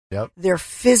Yep. They're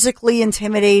physically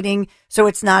intimidating. So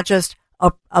it's not just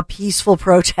a peaceful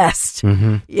protest,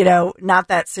 not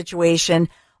that situation.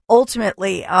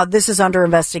 Ultimately, this is under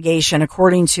investigation,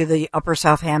 according to the Upper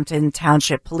Southampton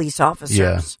Township police officers.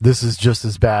 Yeah, this is just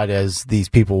as bad as these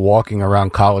people walking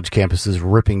around college campuses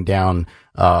ripping down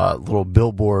little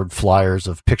billboard flyers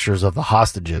of pictures of the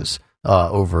hostages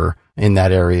over in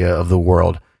that area of the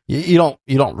world. You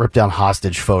don't rip down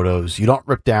hostage photos. You don't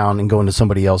rip down and go into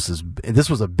somebody else's. This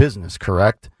was a business,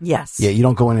 correct? Yes. Yeah, you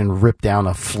don't go in and rip down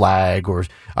a flag or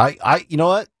you know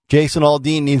what? Jason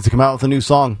Aldean needs to come out with a new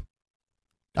song.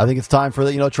 I think it's time for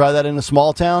try that in a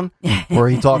small town where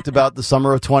he talked about the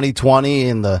summer of 2020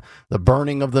 and the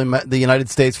burning of the United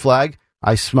States flag.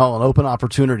 I smell an open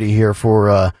opportunity here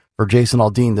for Jason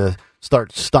Aldean to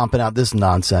start stomping out this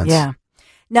nonsense. Yeah.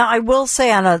 Now, I will say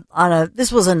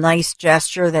this was a nice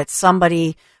gesture that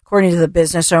somebody, according to the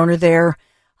business owner there,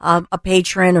 a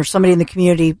patron or somebody in the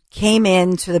community came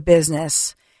into the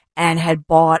business and had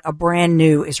bought a brand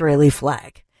new Israeli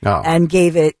flag and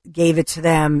gave it to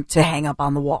them to hang up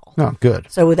on the wall. Oh, good.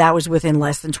 So that was within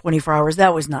less than 24 hours.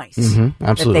 That was nice. Mm-hmm,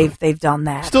 absolutely. That they've done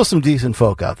that. Still some decent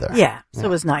folk out there. Yeah. So it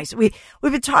was nice. We've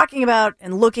been talking about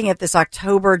and looking at this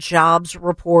October jobs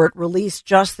report released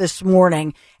just this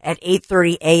morning at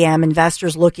 8:30 a.m.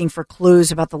 Investors looking for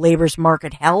clues about the labor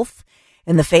market health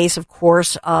in the face, of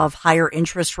course, of higher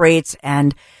interest rates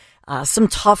and some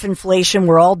tough inflation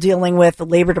we're all dealing with. The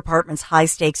Labor Department's high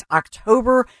stakes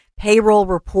October payroll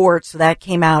report. So that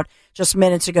came out just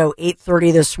minutes ago,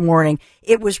 8:30 this morning.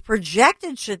 It was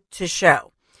projected to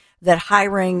show that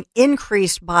hiring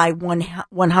increased by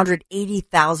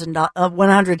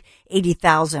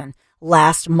 180,000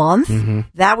 last month. Mm-hmm.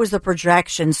 That was the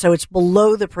projection. So it's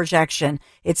below the projection.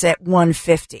 It's at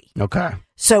 150. Okay.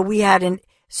 So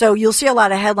so you'll see a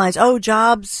lot of headlines. Oh,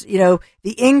 jobs, the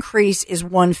increase is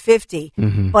 150,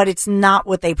 but it's not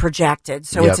what they projected.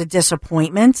 So it's a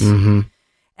disappointment. Mm-hmm.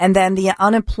 And then the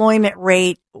unemployment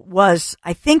rate was,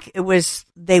 I think it was,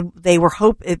 they were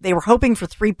hoping for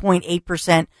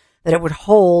 3.8% that it would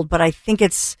hold, but I think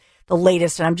it's the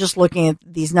latest, and I'm just looking at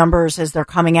these numbers as they're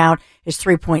coming out, is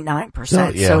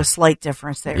 3.9%. So a slight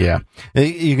difference there. Yeah.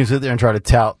 You can sit there and try to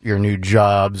tout your new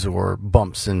jobs or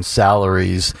bumps in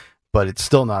salaries, but it's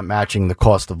still not matching the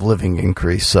cost of living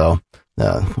increase. So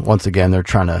once again, they're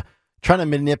trying to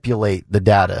manipulate the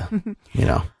data,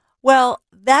 Well,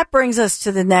 that brings us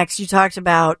to the next. You talked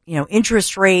about,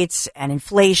 interest rates and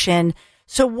inflation.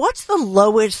 So what's the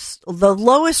lowest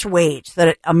wage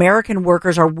that American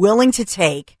workers are willing to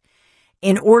take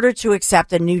in order to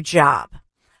accept a new job?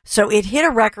 So it hit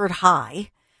a record high.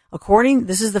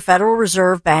 This is the Federal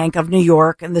Reserve Bank of New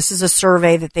York, and this is a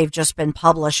survey that they've just been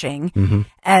publishing. Mm-hmm.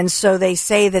 And so they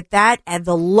say that at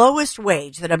the lowest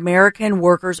wage that American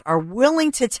workers are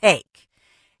willing to take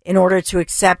in order to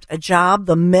accept a job,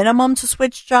 the minimum to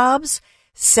switch jobs,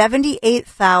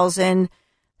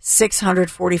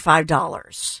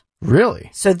 $78,645.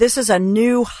 Really? So this is a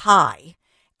new high,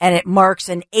 and it marks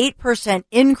an 8%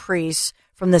 increase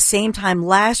from the same time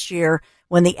last year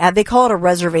when they call it a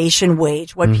reservation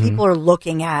wage. What people are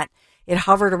looking at, it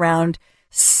hovered around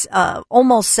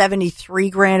almost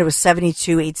 73 grand. It was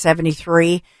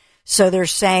 72,873. So they're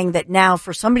saying that now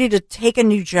for somebody to take a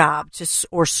new job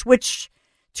or switch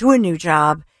to a new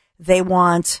job, they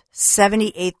want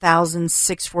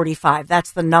 $78,645.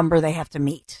 That's the number they have to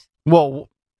meet. Well,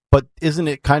 but isn't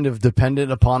it kind of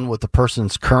dependent upon what the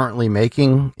person's currently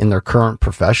making in their current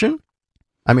profession?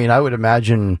 I mean, I would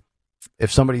imagine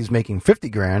if somebody's making 50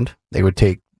 grand, they would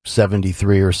take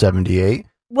 73 or 78.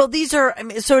 Well, so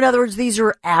in other words, these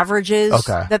are averages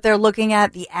that they're looking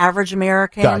at, the average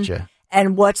American. Gotcha.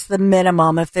 And what's the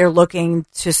minimum if they're looking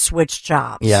to switch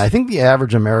jobs? Yeah, I think the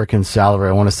average American salary,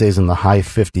 I want to say, is in the high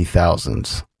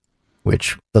 50,000s,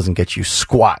 which doesn't get you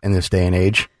squat in this day and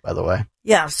age, by the way.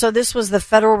 Yeah, so this was the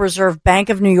Federal Reserve Bank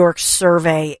of New York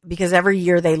survey, because every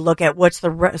year they look at what's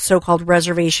the so-called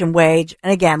reservation wage.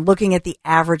 And again, looking at the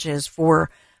averages for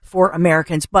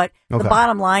Americans. But the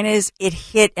bottom line is it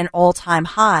hit an all-time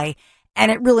high,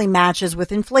 and it really matches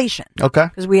with inflation. Okay.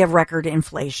 Because we have record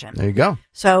inflation. There you go.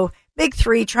 So Big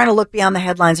Three, trying to look beyond the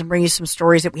headlines and bring you some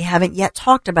stories that we haven't yet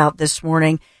talked about this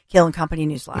morning. Kale and Company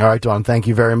Newsline. All right, Dawn, thank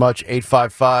you very much.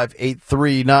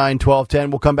 855-839-1210.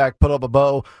 We'll come back, put on a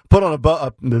bow,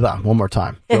 one more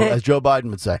time, as Joe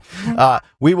Biden would say.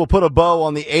 We will put a bow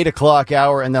on the 8 o'clock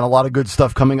hour, and then a lot of good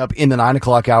stuff coming up in the 9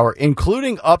 o'clock hour,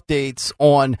 including updates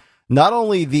on not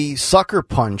only the sucker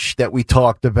punch that we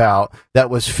talked about that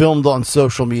was filmed on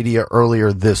social media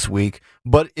earlier this week,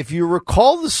 but if you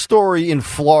recall the story in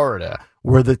Florida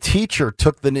where the teacher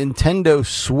took the Nintendo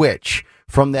Switch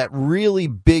from that really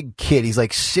big kid. He's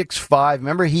like 6'5".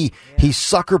 Remember, he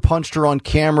sucker punched her on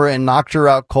camera and knocked her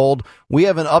out cold. We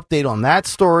have an update on that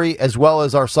story, as well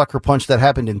as our sucker punch that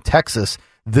happened in Texas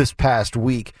this past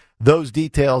week. Those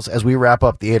details as we wrap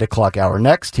up the 8 o'clock hour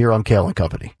next here on Kale &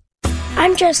 Company.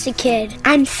 I'm just a kid.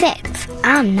 I'm 6.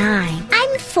 I'm 9. I'm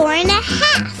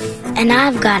 4.5. And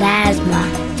I've got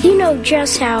asthma. You know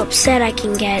just how upset I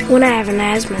can get when I have an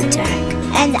asthma attack.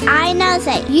 And I know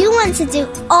that you want to do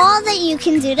all that you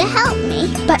can do to help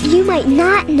me. But you might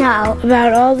not know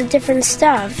about all the different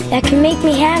stuff that can make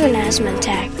me have an asthma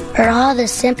attack. Or all the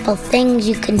simple things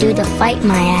you can do to fight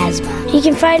my asthma. You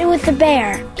can fight it with a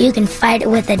bear. You can fight it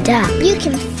with a duck. You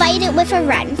can fight it with a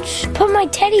wrench. Put my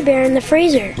teddy bear in the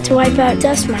freezer to wipe out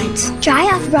dust mites. Dry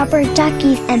off rubber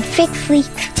duckies and fix leaks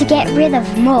to get rid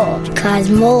of mold. 'Cause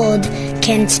mold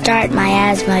can start my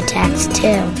asthma attacks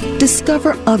too.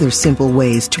 Discover other simple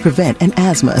ways to prevent an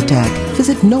asthma attack.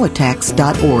 Visit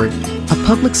noattacks.org. A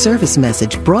public service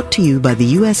message brought to you by the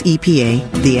U.S. EPA,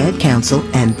 the Ad Council,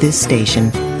 and this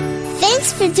station.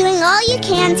 Thanks for doing all you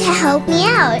can to help me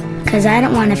out. 'Cause I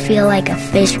don't want to feel like a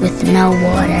fish with no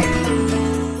water.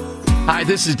 Hi,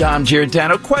 this is Dom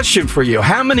Giordano. Question for you.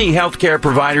 How many healthcare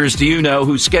providers do you know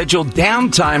who schedule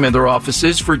downtime in their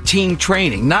offices for team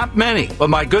training? Not many.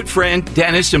 But my good friend,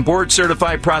 dentist and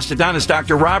board-certified prosthodontist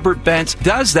Dr. Robert Bentz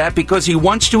does that because he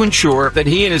wants to ensure that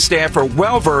he and his staff are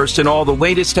well-versed in all the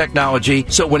latest technology.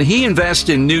 So when he invests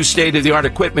in new state-of-the-art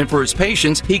equipment for his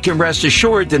patients, he can rest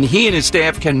assured that he and his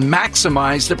staff can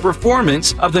maximize the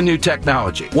performance of the new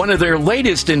technology. One of their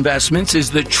latest investments is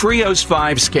the Trios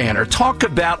 5 scanner. Talk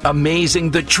about amazing.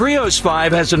 The Trios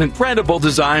 5 has an incredible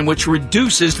design which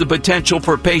reduces the potential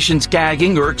for patients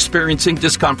gagging or experiencing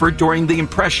discomfort during the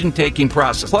impression-taking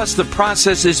process. Plus, the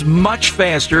process is much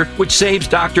faster, which saves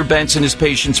Dr. Bentz and his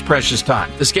patients precious time.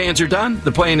 The scans are done,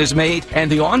 the plan is made, and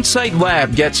the on-site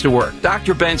lab gets to work.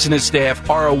 Dr. Bentz and his staff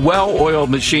are a well-oiled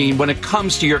machine when it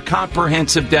comes to your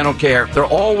comprehensive dental care. They're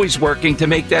always working to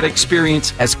make that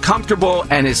experience as comfortable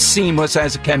and as seamless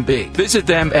as it can be. Visit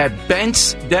them at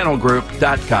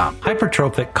BentzDentalGroup.com.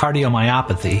 Hypertrophic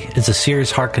cardiomyopathy is a serious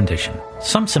heart condition.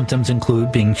 Some symptoms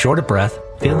include being short of breath,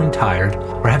 feeling tired,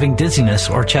 or having dizziness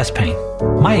or chest pain.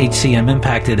 My HCM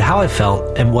impacted how I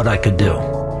felt and what I could do.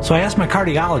 So I asked my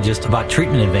cardiologist about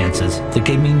treatment advances that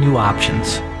gave me new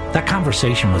options. That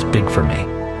conversation was big for me.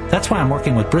 That's why I'm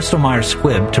working with Bristol-Myers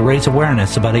Squibb to raise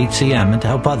awareness about HCM and to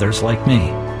help others like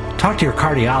me. Talk to your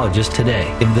cardiologist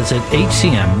today and visit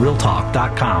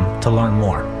hcmrealtalk.com to learn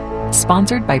more.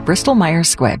 Sponsored by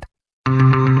Bristol-Myers Squibb.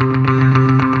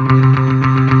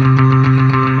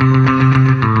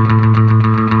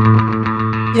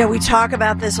 You know, we talk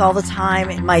about this all the time.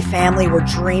 In my family, we're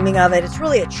dreaming of it. It's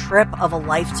really a trip of a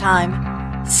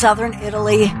lifetime. Southern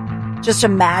Italy, just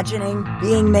imagining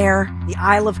being there, the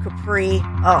Isle of Capri.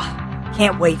 Oh,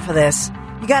 can't wait for this.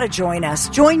 You got to join us.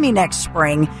 Join me next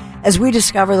spring as we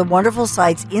discover the wonderful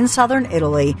sights in Southern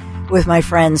Italy with my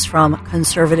friends from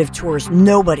Conservative Tours.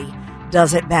 Nobody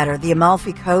does it better. The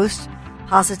Amalfi Coast,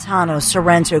 Positano,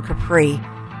 Sorrento, Capri,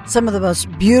 some of the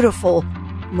most beautiful,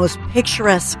 most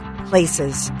picturesque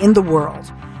places in the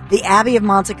world. The Abbey of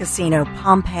Monte Cassino,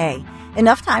 Pompeii.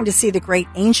 Enough time to see the great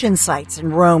ancient sites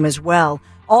in Rome as well,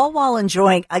 all while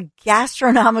enjoying a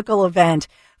gastronomical event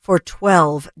for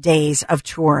 12 days of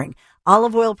touring.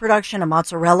 Olive oil production, a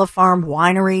mozzarella farm,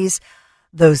 wineries,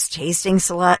 those tasting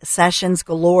sessions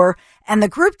galore, and the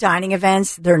group dining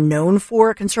events they're known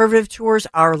for. Conservative Tours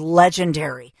are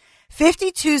legendary.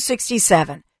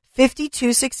 5267.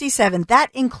 That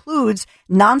includes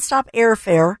nonstop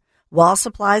airfare while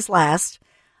supplies last.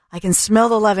 I can smell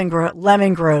the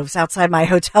lemon groves outside my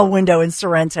hotel window in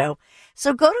Sorrento.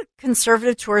 So go to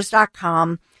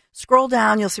conservativetours.com. Scroll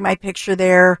down. You'll see my picture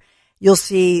there. You'll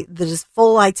see the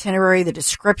full itinerary, the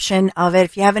description of it.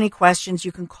 If you have any questions,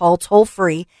 you can call toll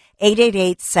free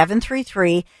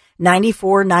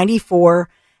 888-733-9494.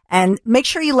 And make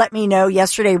sure you let me know.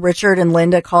 Yesterday, Richard and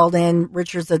Linda called in.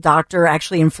 Richard's a doctor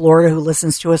actually in Florida who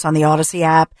listens to us on the Odyssey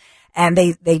app. And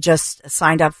they just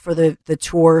signed up for the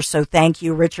tour. So thank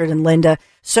you, Richard and Linda.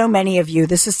 So many of you.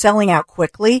 This is selling out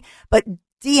quickly, but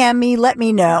DM me, let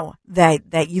me know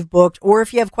that you've booked or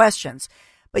if you have questions.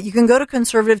 But you can go to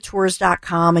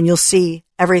conservativetours.com and you'll see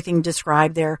everything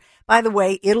described there. By the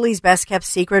way, Italy's best kept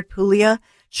secret, Puglia,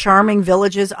 charming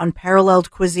villages,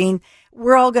 unparalleled cuisine.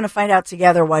 We're all going to find out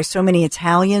together why so many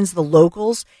Italians, the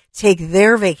locals, take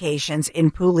their vacations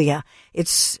in Puglia.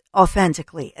 It's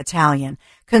authentically Italian.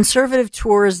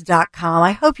 Conservativetours.com.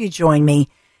 I hope you join me.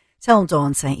 Tell them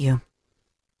Dawn sent you.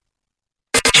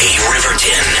 Hey,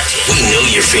 Riverton. We know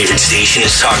your favorite station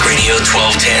is Talk Radio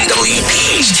 1210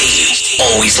 WPHT.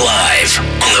 Always live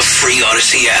on the free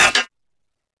Odyssey app.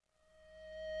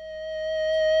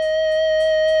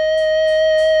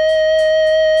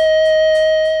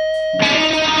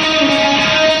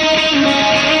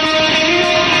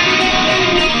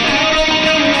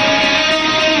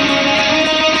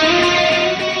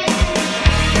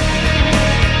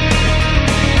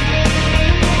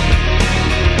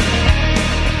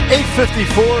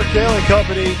 .54, Kale and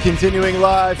Company continuing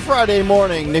live Friday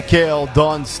morning. Nick Kale,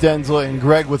 Dawn Stensler, and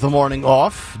Greg with the morning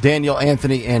off. Daniel,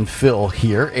 Anthony, and Phil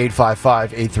here.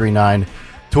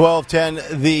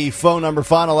 855-839-1210. The phone number,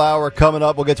 final hour coming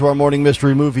up. We'll get to our morning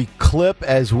mystery movie clip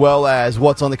as well as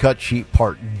what's on the cut sheet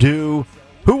part 2.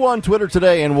 Who on Twitter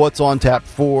today and what's on tap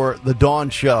for the Dawn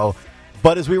Show.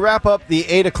 But as we wrap up the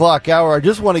 8 o'clock hour, I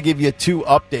just want to give you 2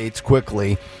 updates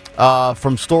quickly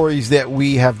from stories that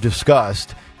we have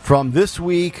discussed from this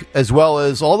week, as well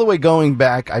as all the way going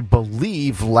back, I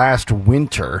believe, last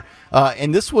winter.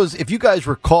 And this was, if you guys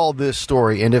recall this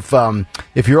story, and if you're on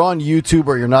YouTube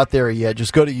or you're not there yet,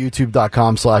 just go to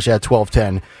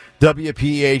youtube.com/at1210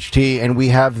 WPHT, and we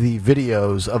have the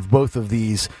videos of both of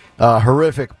these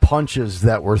horrific punches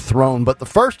that were thrown. But the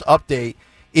first update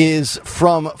is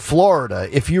from Florida.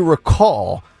 If you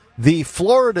recall, the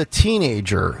Florida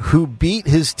teenager who beat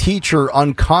his teacher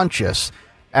unconscious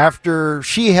after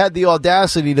she had the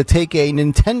audacity to take a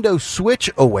Nintendo Switch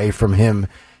away from him,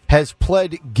 has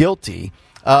pled guilty.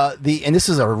 And this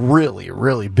is a really,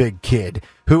 really big kid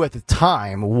who at the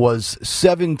time was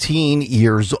 17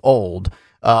 years old.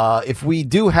 If we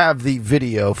do have the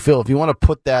video, Phil, if you want to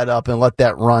put that up and let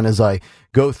that run as I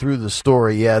go through the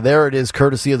story. Yeah, there it is,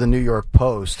 courtesy of the New York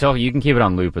Post. So you can keep it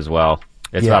on loop as well.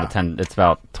 It's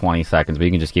about 20 seconds, but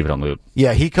you can just keep it on loop.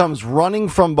 Yeah, he comes running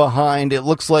from behind. It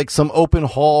looks like some open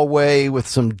hallway with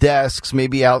some desks,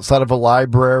 maybe outside of a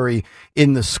library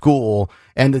in the school.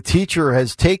 And the teacher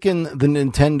has taken the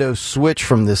Nintendo Switch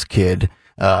from this kid,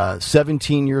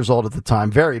 17 years old at the time.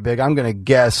 Very big. I'm going to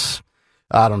guess,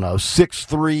 I don't know,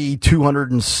 6'3",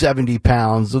 270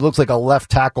 pounds. It looks like a left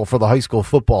tackle for the high school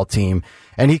football team.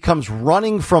 And he comes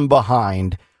running from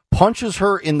behind, punches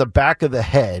her in the back of the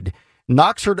head,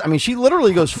 knocks her. I mean, she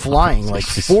literally goes flying like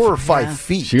 4 or 5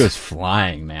 feet. She goes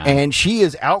flying, man. And she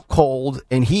is out cold,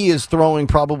 and he is throwing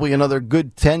probably another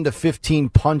good 10 to 15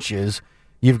 punches.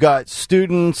 You've got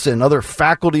students and other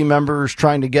faculty members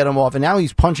trying to get him off, and now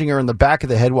he's punching her in the back of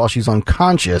the head while she's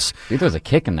unconscious. He throws a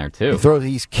kick in there, too.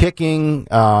 He's kicking,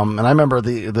 and I remember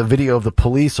the video of the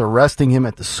police arresting him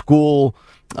at the school.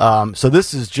 So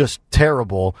this is just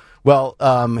terrible. Well,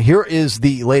 here is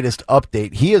the latest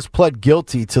update. He has pled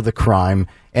guilty to the crime,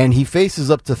 and he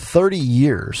faces up to 30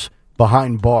 years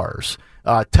behind bars.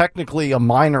 Technically a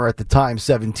minor at the time,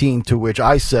 17, to which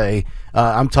I say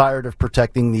I'm tired of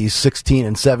protecting these 16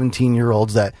 and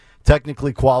 17-year-olds that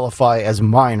technically qualify as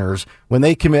minors when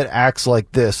they commit acts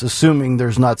like this, assuming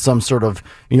there's not some sort of,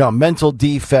 mental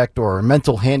defect or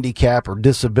mental handicap or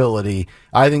disability.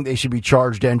 I think they should be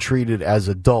charged and treated as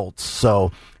adults.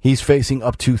 So he's facing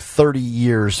up to 30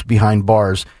 years behind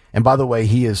bars. And by the way,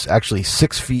 he is actually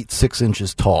 6 feet 6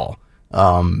 inches tall.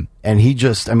 And he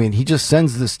just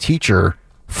sends this teacher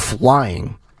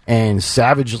flying and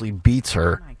savagely beats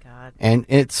her. Oh my God. And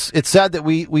it's sad that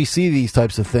we see these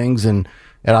types of things, and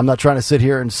I'm not trying to sit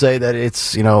here and say that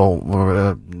it's,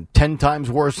 10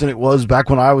 times worse than it was back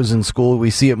when I was in school.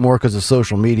 We see it more because of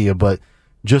social media, but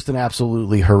just an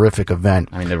absolutely horrific event.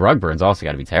 I mean, the rug burn's also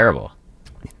got to be terrible.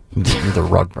 The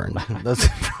rug burn. That's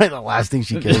probably the last thing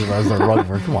she cares about is the rug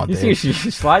burn. Come on, Dave. You see, she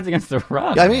slides against the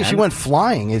rug. I mean, she went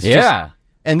flying. It's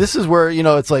and this is where,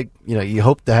 it's like, you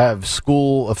hope to have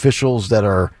school officials that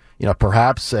are,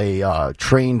 perhaps a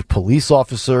trained police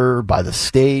officer by the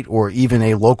state or even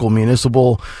a local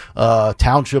municipal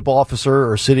township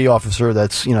officer or city officer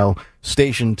that's,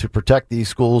 stationed to protect these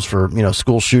schools for,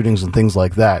 school shootings and things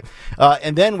like that.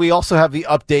 And then we also have the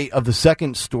update of the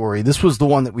second story. This was the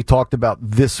one that we talked about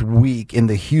this week in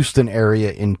the Houston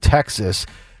area in Texas.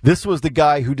 This was the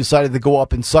guy who decided to go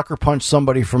up and sucker punch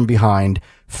somebody from behind,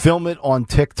 film it on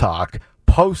TikTok,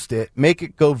 post it, make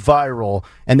it go viral,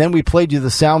 and then we played you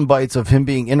the sound bites of him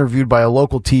being interviewed by a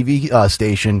local TV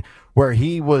station where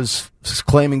he was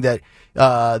claiming that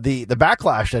the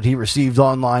backlash that he received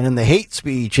online and the hate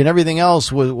speech and everything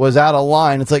else was out of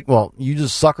line. It's like, well, you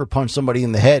just sucker punched somebody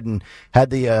in the head and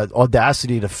had the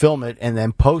audacity to film it and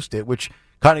then post it, which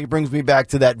kind of brings me back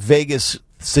to that Vegas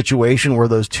situation where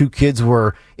those 2 kids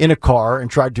were in a car and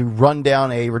tried to run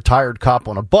down a retired cop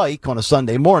on a bike on a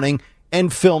Sunday morning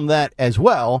and film that as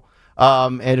well.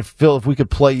 And if we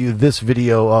could play you this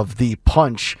video of the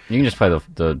punch. You can just play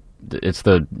it's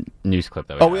the news clip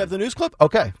that we have the news clip?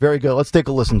 Okay, very good. Let's take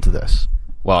a listen to this.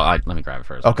 Well, let me grab it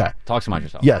first. Okay. Talk amongst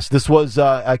yourself. Yes, this was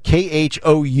a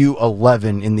KHOU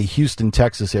 11 in the Houston,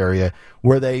 Texas area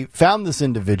where they found this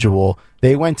individual.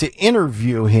 They went to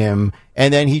interview him,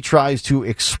 and then he tries to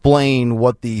explain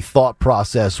what the thought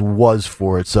process was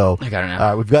for it. So I got it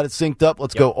now. We've got it synced up.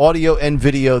 Let's go audio and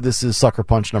video. This is Sucker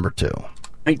Punch number 2.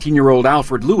 19-year-old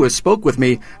Alfred Lewis spoke with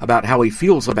me about how he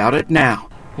feels about it now.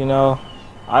 You know,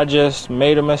 I just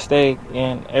made a mistake,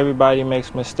 and everybody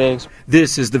makes mistakes.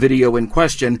 This is the video in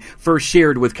question, first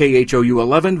shared with KHOU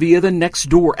 11 via the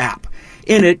Nextdoor app.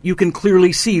 In it, you can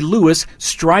clearly see Lewis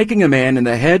striking a man in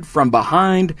the head from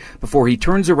behind before he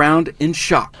turns around in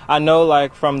shock. I know,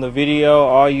 like, from the video,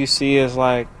 all you see is,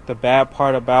 like, the bad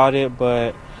part about it,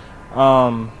 but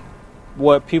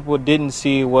what people didn't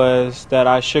see was that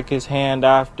I shook his hand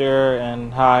after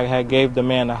and how I had gave the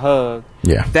man a hug.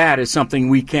 Yeah. That is something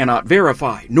we cannot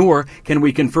verify, nor can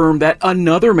we confirm that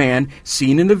another man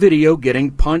seen in the video getting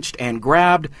punched and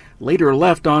grabbed later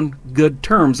left on good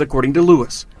terms, according to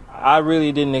Lewis. I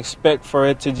really didn't expect for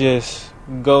it to just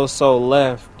go so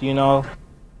left, you know?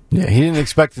 Yeah, he didn't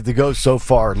expect it to go so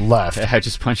far left. I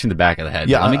just punched in the back of the head.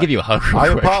 Yeah, Let me give you a hug real I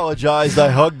quick. apologized. I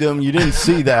hugged him. You didn't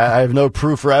see that. I have no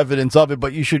proof or evidence of it,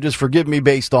 but you should just forgive me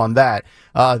based on that.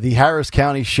 The Harris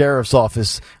County Sheriff's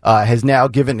Office has now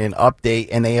given an update,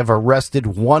 and they have arrested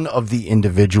one of the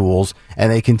individuals,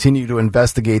 and they continue to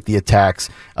investigate the attacks.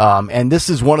 And this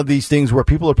is one of these things where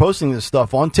people are posting this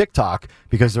stuff on TikTok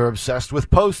because they're obsessed with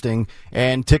posting,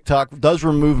 and TikTok does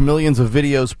remove millions of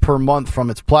videos per month from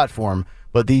its platform.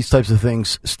 But these types of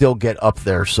things still get up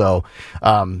there. So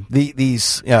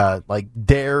these like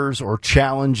dares or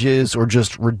challenges or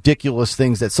just ridiculous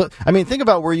things think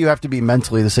about where you have to be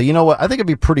mentally to say, you know what, I think it'd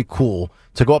be pretty cool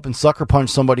to go up and sucker punch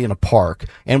somebody in a park,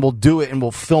 and we'll do it and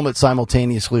we'll film it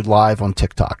simultaneously live on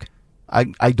TikTok.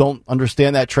 I don't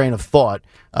understand that train of thought,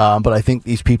 but I think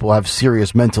these people have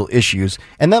serious mental issues.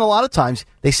 And then a lot of times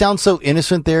they sound so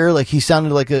innocent there. Like he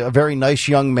sounded like a very nice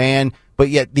young man, but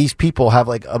yet these people have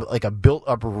like a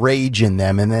built-up rage in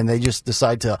them, and then they just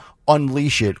decide to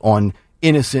unleash it on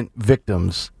innocent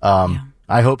victims.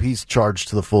 I hope he's charged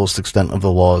to the fullest extent of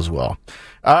the law as well.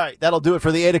 All right, that'll do it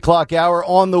for the 8 o'clock hour.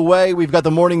 On the way, we've got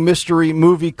the morning mystery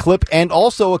movie clip and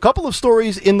also a couple of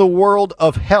stories in the world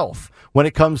of health when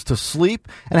it comes to sleep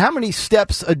and how many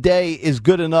steps a day is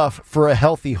good enough for a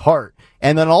healthy heart.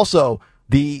 And then also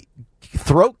the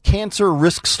throat cancer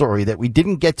risk story that we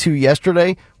didn't get to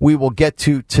yesterday, we will get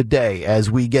to today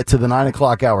as we get to the 9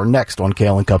 o'clock hour next on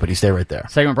Kale and Company. Stay right there.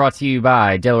 Segment brought to you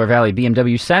by Delaware Valley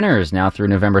BMW Centers. Now through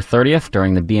November 30th,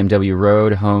 during the BMW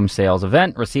Road Home Sales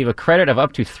event, receive a credit of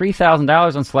up to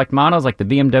 $3,000 on select models like the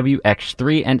BMW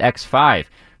X3 and X5.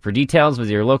 For details,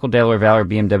 visit your local Delaware Valley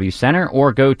BMW Center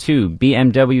or go to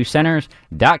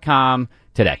bmwcenters.com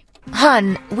today.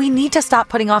 Hun, we need to stop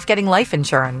putting off getting life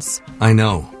insurance. I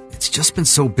know. It's just been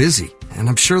so busy, and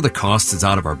I'm sure the cost is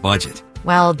out of our budget.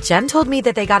 Well, Jen told me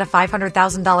that they got a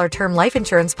 $500,000 term life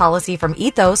insurance policy from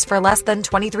Ethos for less than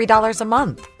 $23 a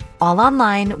month. All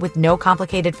online with no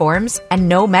complicated forms and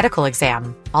no medical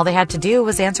exam. All they had to do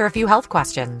was answer a few health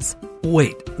questions.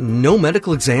 Wait, no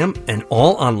medical exam and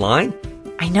all online?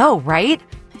 I know, right?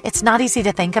 It's not easy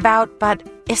to think about, but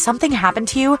if something happened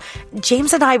to you,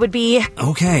 James and I would be...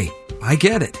 Okay, I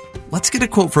get it. Let's get a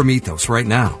quote from Ethos right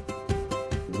now.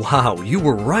 Wow, you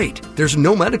were right. There's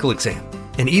no medical exam,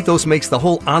 and Ethos makes the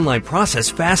whole online process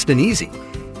fast and easy.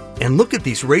 And look at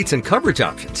these rates and coverage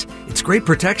options. It's great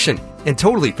protection and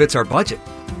totally fits our budget.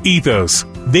 Ethos.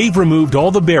 They've removed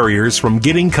all the barriers from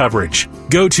getting coverage.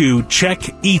 Go to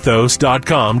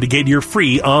checkethos.com to get your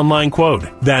free online quote.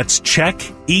 That's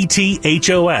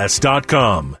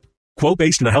checkethos.com. Quote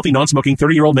based on a healthy, non-smoking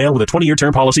 30-year-old male with a 20-year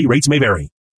term policy. Rates may vary.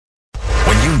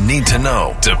 When you need to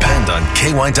know, depend on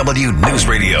KYW News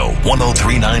Radio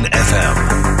 103.9 FM.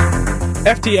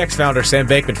 FTX founder Sam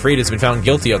Bankman-Fried has been found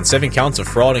guilty on 7 counts of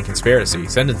fraud and conspiracy,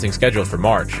 sentencing scheduled for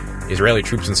March. Israeli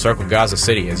troops encircle Gaza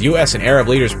City as U.S. and Arab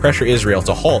leaders pressure Israel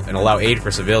to halt and allow aid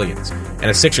for civilians. And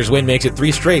a Sixers win makes it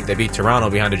 3 straight that beat Toronto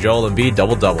behind a Joel Embiid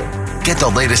double-double. Get the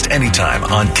latest anytime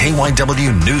on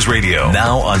KYW News Radio.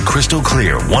 Now on Crystal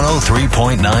Clear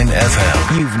 103.9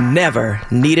 FM. You've never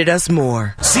needed us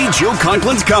more. See Joe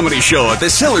Conklin's comedy show at the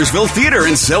Sellersville Theater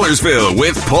in Sellersville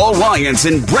with Paul Wyants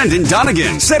and Brendan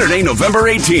Donegan. Saturday,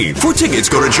 November 18th. For tickets,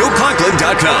 go to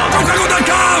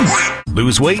joeconklin.com.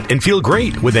 Lose weight and feel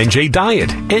great with NJ Diet.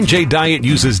 NJ Diet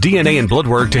uses DNA and blood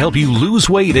work to help you lose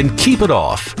weight and keep it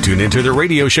off. Tune into their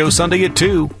radio show Sunday at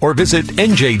 2 or visit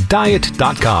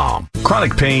njdiet.com.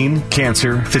 Chronic pain,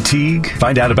 cancer, fatigue.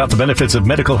 Find out about the benefits of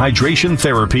medical hydration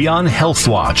therapy on Health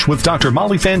Watch with Dr.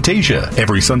 Molly Fantasia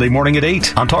every Sunday morning at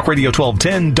 8 on Talk Radio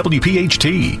 1210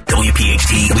 WPHT.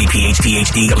 WPHT, WPHT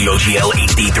HD, WOGL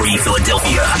HD3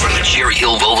 Philadelphia. From the Cherry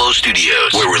Hill Volvo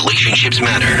Studios, where relationships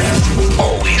matter.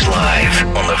 Always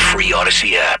live on the free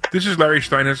Odyssey app. This is Larry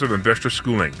Steinhaus of Investor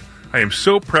Schooling. I am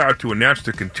so proud to announce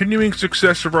the continuing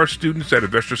success of our students at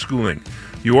Investor Schooling.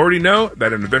 You already know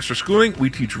that at Investor Schooling, we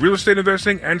teach real estate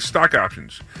investing and stock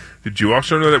options. Did you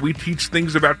also know that we teach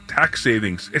things about tax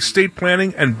savings, estate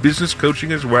planning, and business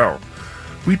coaching as well?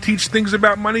 We teach things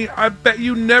about money I bet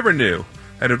you never knew.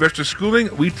 At Investor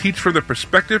Schooling, we teach from the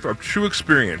perspective of true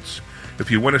experience. If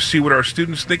you want to see what our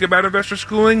students think about Investor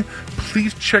Schooling,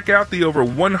 please check out the over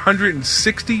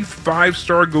 160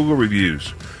 5-star Google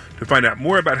reviews. To find out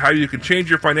more about how you can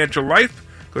change your financial life,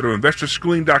 go to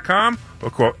investorschooling.com or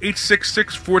call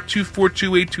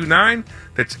 866-424-2829.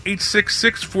 That's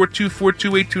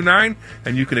 866-424-2829,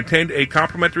 and you can attend a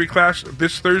complimentary class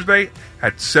this Thursday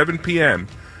at 7 p.m.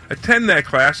 Attend that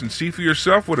class and see for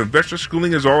yourself what Investor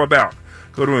Schooling is all about.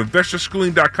 Go to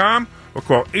investorschooling.com or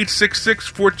call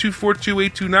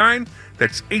 866-424-2829.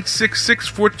 That's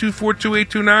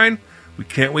 866-424-2829. We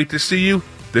can't wait to see you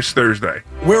this Thursday.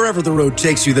 Wherever the road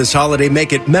takes you this holiday,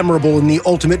 make it memorable in the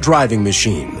ultimate driving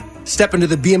machine. Step into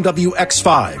the BMW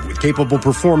X5 with capable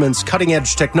performance,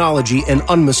 cutting-edge technology, and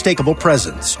unmistakable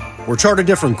presence. Or chart a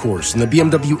different course in the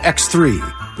BMW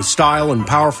X3. With style and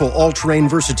powerful all-terrain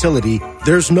versatility,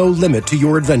 there's no limit to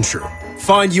your adventure.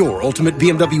 Find your ultimate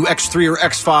BMW X3 or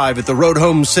X5 at the Road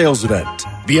Home sales event.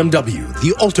 BMW,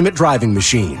 the ultimate driving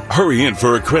machine. Hurry in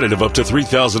for a credit of up to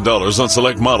 $3,000 on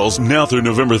select models now through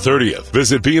November 30th.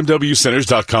 Visit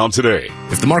BMWCenters.com today.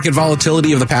 If the market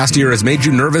volatility of the past year has made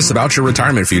you nervous about your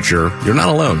retirement future, you're not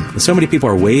alone. So many people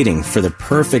are waiting for the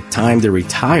perfect time to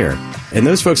retire. And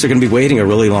those folks are going to be waiting a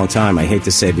really long time, I hate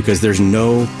to say, because there's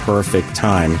no perfect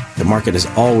time. The market is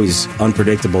always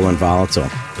unpredictable and volatile.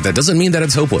 But that doesn't mean that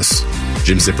it's hopeless.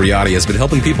 Jim Cipriotti has been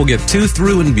helping people get to,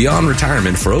 through, and beyond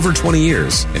retirement for over 20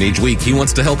 years. And each week, he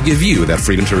wants to help give you that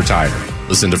freedom to retire.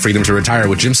 Listen to Freedom to Retire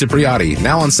with Jim Cipriotti,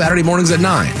 now on Saturday mornings at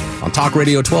 9 on Talk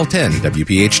Radio 1210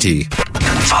 WPHT.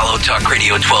 Follow Talk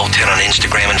Radio 1210 on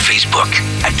Instagram and Facebook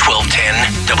at 1210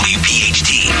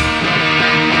 WPHT.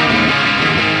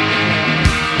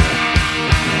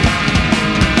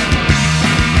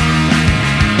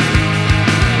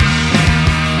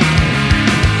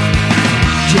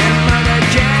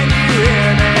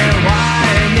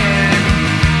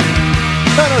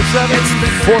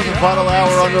 Fourth and final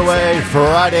hour underway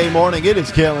Friday morning. It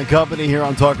is Kale and Company here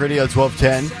on Talk Radio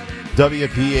 1210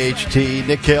 WPHT.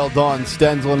 Nick Kale, Dawn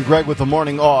Stenzel, and Greg with the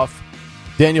morning off.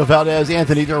 Daniel Valdez,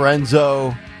 Anthony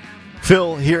Dorenzo,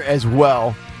 Phil here as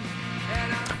well.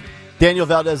 Daniel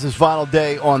Valdez's final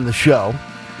day on the show,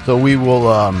 so we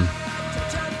will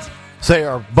say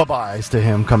our bye-byes to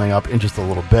him coming up in just a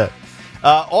little bit.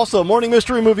 Also, morning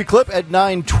mystery movie clip at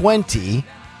 9:20.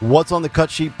 What's on the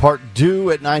cut sheet part due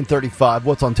at 9:35.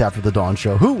 What's on tap for the Dawn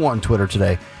Show? Who won Twitter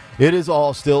today? It is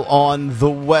all still on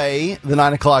the way, the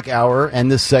 9 o'clock hour,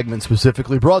 and this segment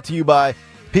specifically brought to you by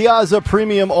Piazza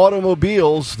Premium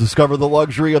Automobiles. Discover the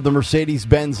luxury of the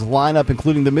Mercedes-Benz lineup,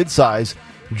 including the midsize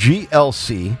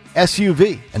GLC,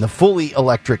 SUV, and the fully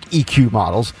electric EQ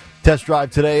models. Test drive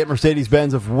today at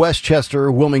Mercedes-Benz of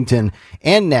Westchester, Wilmington,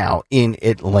 and now in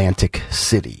Atlantic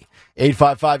City.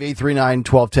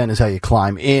 855-839-1210 is how you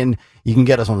climb in. You can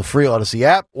get us on the free Odyssey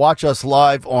app. Watch us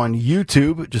live on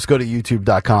YouTube. Just go to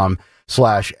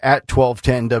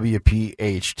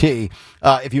youtube.com/@1210WPHT.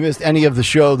 If you missed any of the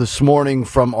show this morning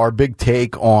from our big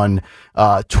take on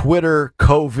Twitter,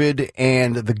 COVID,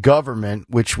 and the government,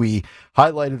 which we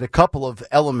highlighted a couple of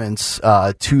elements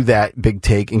to that big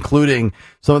take, including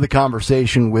some of the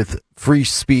conversation with free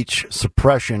speech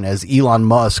suppression as Elon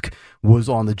Musk was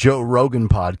on the Joe Rogan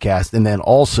podcast, and then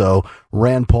also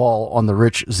Rand Paul on the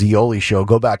Rich Zeoli show.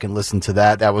 Go back and listen to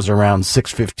that. That was around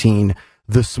 6:15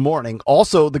 this morning.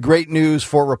 Also, the great news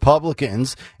for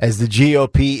Republicans as the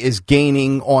GOP is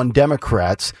gaining on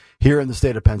Democrats here in the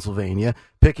state of Pennsylvania,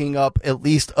 picking up at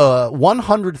least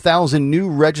 100,000 new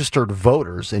registered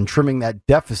voters and trimming that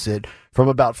deficit from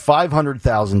about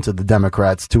 500,000 to the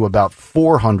Democrats to about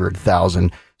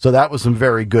 400,000. So that was some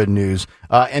very good news.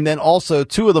 And then also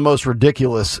two of the most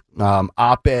ridiculous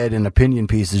op-ed and opinion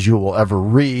pieces you will ever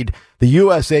read. The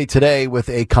USA Today with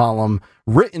a column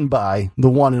written by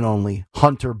the one and only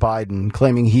Hunter Biden,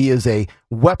 claiming he is a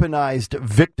weaponized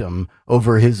victim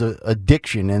over his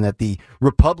addiction and that the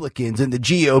Republicans and the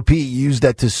GOP used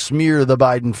that to smear the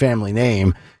Biden family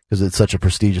name because it's such a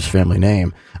prestigious family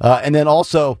name. And then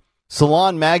also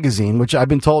Salon Magazine, which I've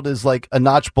been told is like a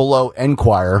notch below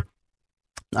Enquire.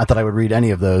 Not that I would read any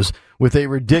of those, with a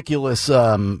ridiculous,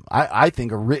 I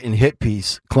think, a written hit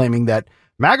piece claiming that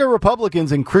MAGA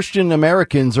Republicans and Christian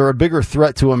Americans are a bigger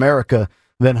threat to America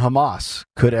than Hamas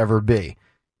could ever be.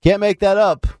 Can't make that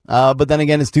up. But then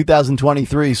again, it's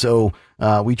 2023, so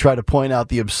we try to point out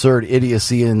the absurd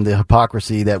idiocy and the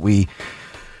hypocrisy that we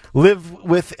live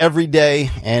with every day,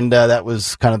 and that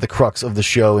was kind of the crux of the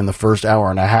show in the first hour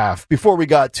and a half before we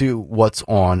got to what's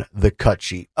on the cut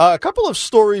sheet. A couple of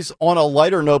stories on a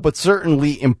lighter note, but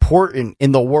certainly important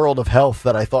in the world of health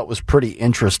that I thought was pretty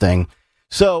interesting.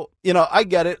 So, I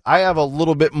get it. I have a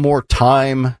little bit more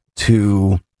time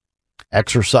to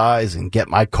exercise and get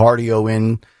my cardio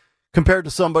in compared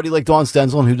to somebody like Dawn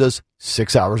Stenzel, who does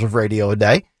 6 hours of radio a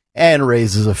day and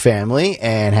raises a family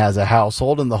and has a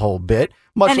household and the whole bit.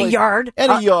 A yard.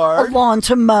 A lawn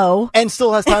to mow. And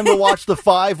still has time to watch The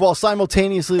Five while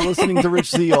simultaneously listening to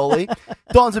Rich Zeoli.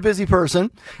 Dawn's a busy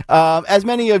person, as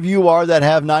many of you are that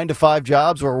have 9-to-5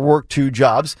 jobs or work 2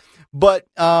 jobs. But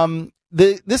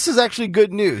this is actually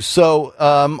good news. So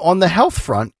on the health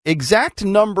front, exact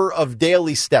number of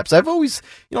daily steps. I've always,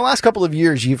 last couple of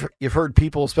years, you've heard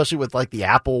people, especially with like the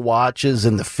Apple Watches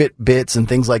and the Fitbits and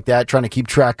things like that, trying to keep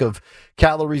track of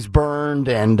calories burned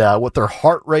and what their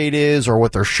heart rate is or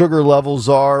what their sugar levels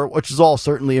are, which is all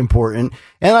certainly important.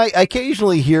 And I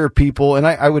occasionally hear people, and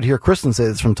I would hear Kristen say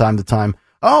this from time to time,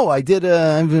 oh, I did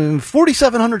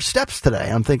 4,700 steps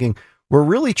today. I'm thinking, we're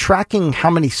really tracking how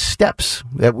many steps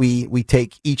that we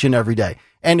take each and every day.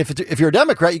 And if you're a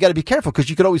Democrat, you got to be careful because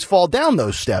you could always fall down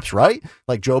those steps, right?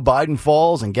 Like Joe Biden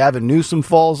falls and Gavin Newsom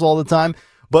falls all the time.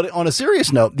 But on a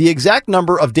serious note, the exact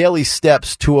number of daily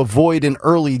steps to avoid an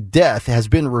early death has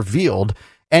been revealed,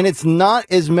 and it's not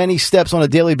as many steps on a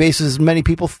daily basis as many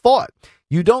people thought.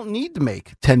 You don't need to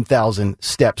make 10,000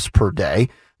 steps per day.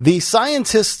 The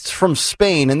scientists from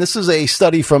Spain, and this is a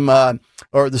study from,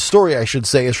 or the story I should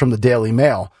say is from the Daily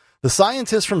Mail. The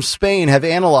scientists from Spain have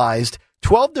analyzed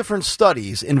 12 different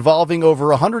studies involving over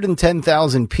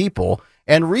 110,000 people,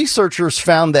 and researchers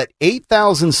found that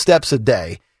 8,000 steps a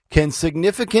day can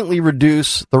significantly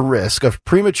reduce the risk of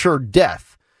premature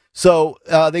death. So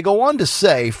they go on to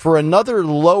say for another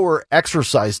lower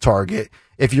exercise target,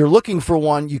 if you're looking for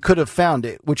one, you could have found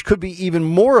it, which could be even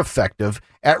more effective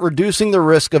at reducing the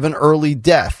risk of an early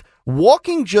death.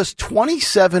 Walking just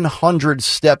 2,700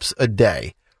 steps a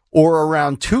day, or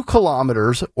around 2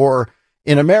 kilometers, or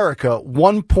in America,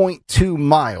 1.2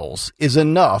 miles, is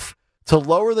enough to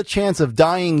lower the chance of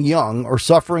dying young or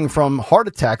suffering from heart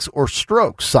attacks or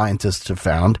strokes, scientists have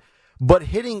found. But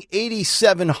hitting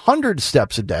 8,700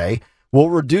 steps a day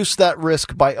will reduce that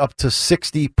risk by up to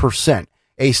 60%,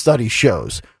 a study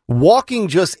shows. Walking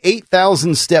just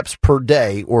 8,000 steps per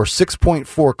day, or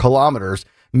 6.4 kilometers,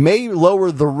 may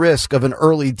lower the risk of an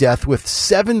early death with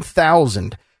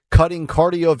 7,000, cutting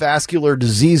cardiovascular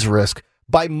disease risk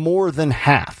by more than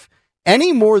half.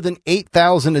 Any more than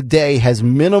 8,000 a day has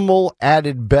minimal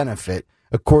added benefit,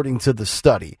 according to the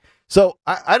study. So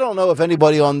I don't know if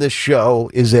anybody on this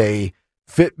show is a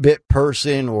Fitbit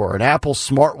person or an Apple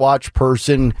smartwatch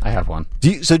person. I have one. Do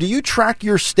you track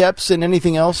your steps and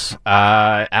anything else? When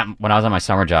I was on my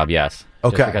summer job, yes.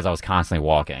 Okay. Just because I was constantly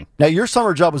walking. Now, your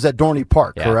summer job was at Dorney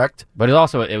Park, correct? But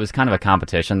it was kind of a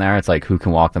competition there. It's like who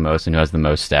can walk the most and who has the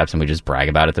most steps, and we just brag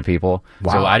about it to people.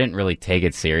 Wow. So I didn't really take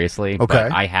it seriously. Okay.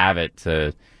 But I have it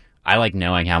I like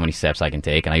knowing how many steps I can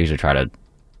take, and I usually try to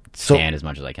stand as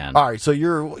much as I can. All right, so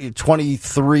you're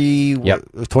 23,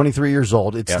 23 years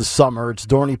old. It's the summer. It's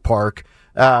Dorney Park.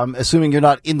 Assuming you're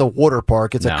not in the water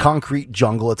park, it's a concrete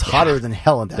jungle. It's hotter than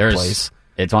hell in that place.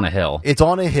 It's on a hill. It's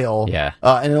on a hill. Yeah.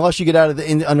 And unless you get out of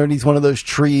underneath one of those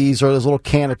trees or those little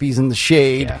canopies in the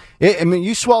shade,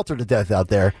 you swelter to death out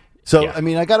there. So,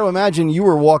 I got to imagine you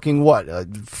were walking, 4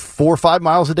 or 5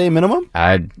 miles a day minimum?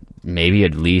 I had maybe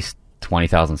at least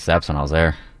 20,000 steps when I was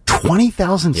there.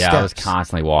 20,000 steps? Yeah, I was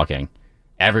constantly walking.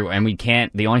 Everywhere. And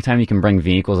the only time you can bring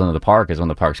vehicles into the park is when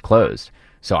the park's closed.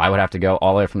 So I would have to go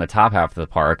all the way from the top half of the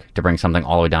park to bring something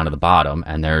all the way down to the bottom,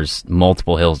 and there's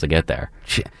multiple hills to get there.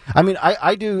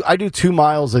 I do 2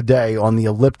 miles a day on the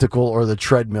elliptical or the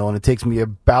treadmill, and it takes me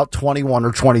about 21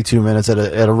 or 22 minutes at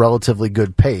a relatively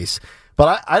good pace.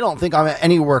 But I don't think I'm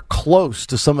anywhere close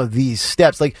to some of these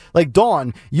steps. Like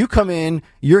Dawn, you come in,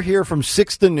 you're here from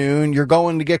 6 to noon, you're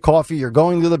going to get coffee, you're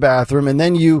going to the bathroom, and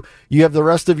then you have the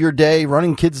rest of your day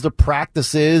running kids to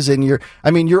practices, and you're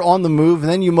on the move,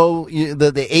 and then you mow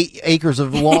the 8 acres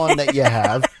of lawn that you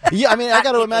have. Yeah, I mean, I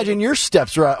got to imagine your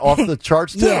steps are off the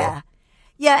charts too. Yeah.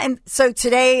 Yeah, and so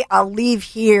today I'll leave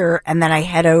here and then I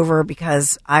head over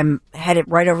because I'm headed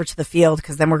right over to the field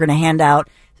because then we're going to hand out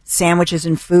sandwiches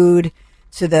and food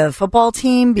to the football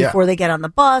team before they get on the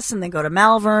bus and then go to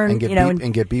Malvern. And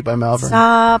get beat by Malvern.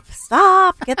 Stop.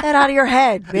 Get that out of your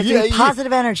head. We have to be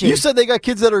positive energy. You said they got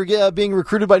kids that are being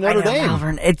recruited by Notre Dame.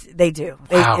 Malvern. They do.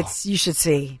 Wow. You should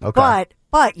see. Okay.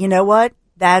 But you know what?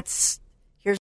 That's